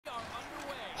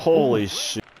Holy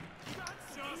shit.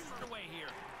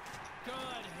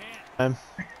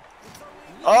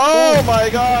 Oh my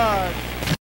god!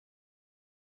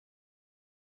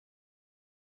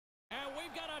 And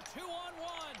we've got a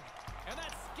 2-on-1, and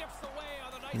that skips away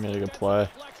on the nice You made a good play.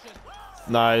 deflection.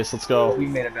 Nice, let's go. We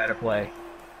made a better play.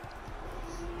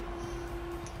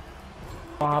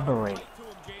 Robbery.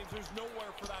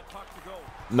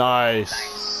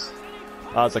 Nice.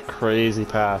 That was a crazy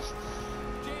pass.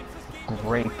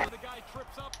 Great. The guy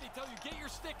trips up, they tell you get your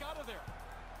stick out of there.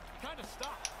 You kind of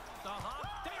stop. The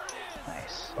hop, there it is.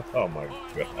 Nice. Oh my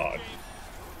god.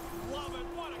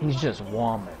 He's just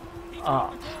warming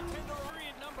up.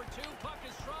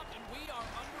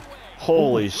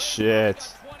 Holy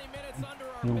shit.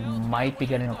 You might be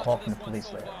getting a call from the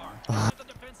police later.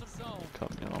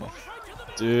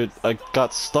 Dude, I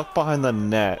got stuck behind the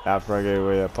net after I gave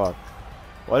away that puck.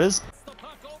 What is...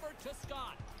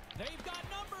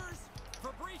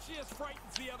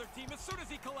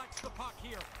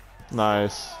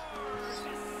 Nice.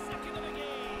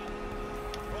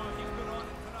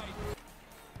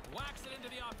 Whacks it into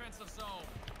the offensive zone.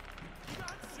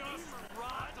 Just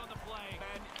rides on the play.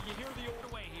 And you hear the order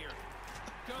way here.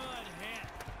 Good hit.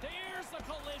 There's the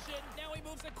collision. Now he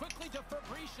moves it quickly to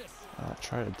Fabricius.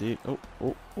 Try to deep. Oh,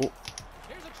 oh, oh.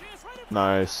 Here's a chance right in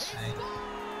Nice. 3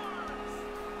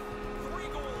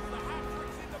 goals. The hat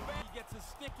trick's in the bank. He gets his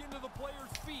stick into the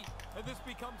player's feet, and this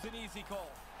becomes an easy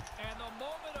call. And the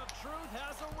moment of truth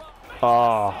has erupted.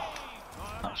 Oh.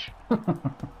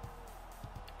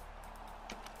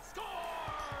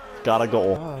 Got a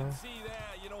goal. See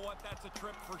that? You know what? That's a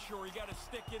trip for sure. You got to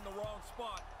stick in the wrong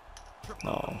spot.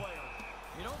 Oh.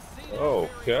 You don't see that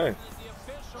Okay. as the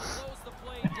official slows the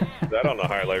play down. That on the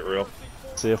highlight reel.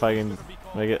 See if I can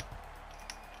make it.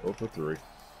 0 for 3.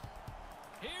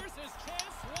 Here's his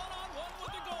chance, one-on-one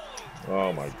with the goalie.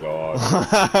 Oh my god.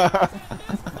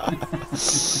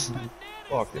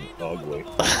 Fucking ugly.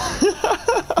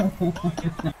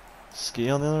 Ski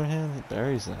on the other hand, he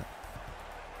buries that.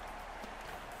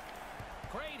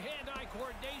 Great hand-eye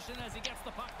coordination as he gets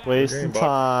the puck back. Wasting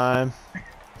time.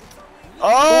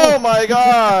 Oh my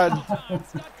god!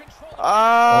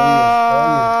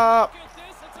 Ah!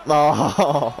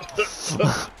 No!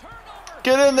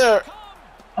 Get in there!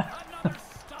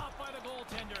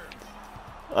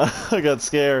 I got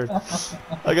scared.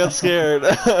 I got scared.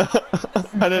 I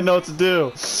didn't know what to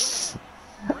do.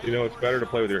 You know, it's better to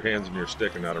play with your hands and your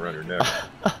stick and not around your neck.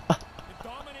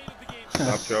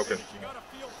 Stop choking.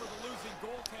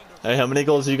 Hey, how many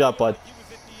goals you got, bud?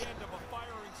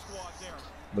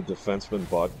 The defenseman,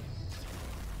 bud.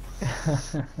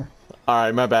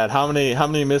 Alright, my bad. How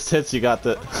many missed hits you got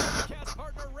that?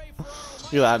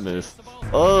 Look at that move.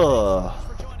 Ugh.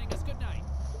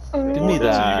 Give me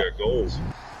that. You got goals.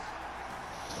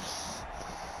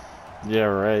 Yeah,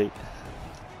 right.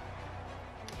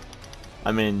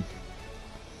 I mean,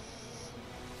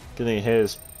 getting a hit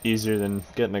is easier than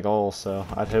getting a goal, so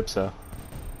I'd hope so.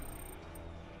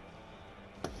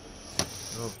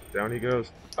 Oh, down he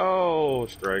goes. Oh,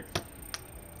 strike.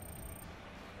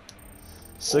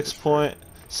 6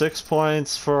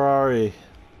 points, Ferrari.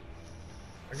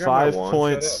 I got 5 my wand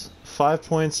points. set up. 5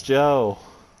 points, Joe.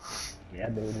 Yeah,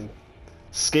 baby.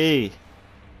 Ski.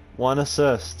 1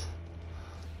 assist.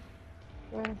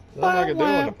 Nothing I can do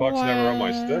when the puck's never on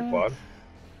my stick, bud.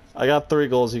 I got 3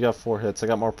 goals. You got 4 hits. I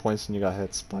got more points than you got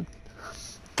hits, bud.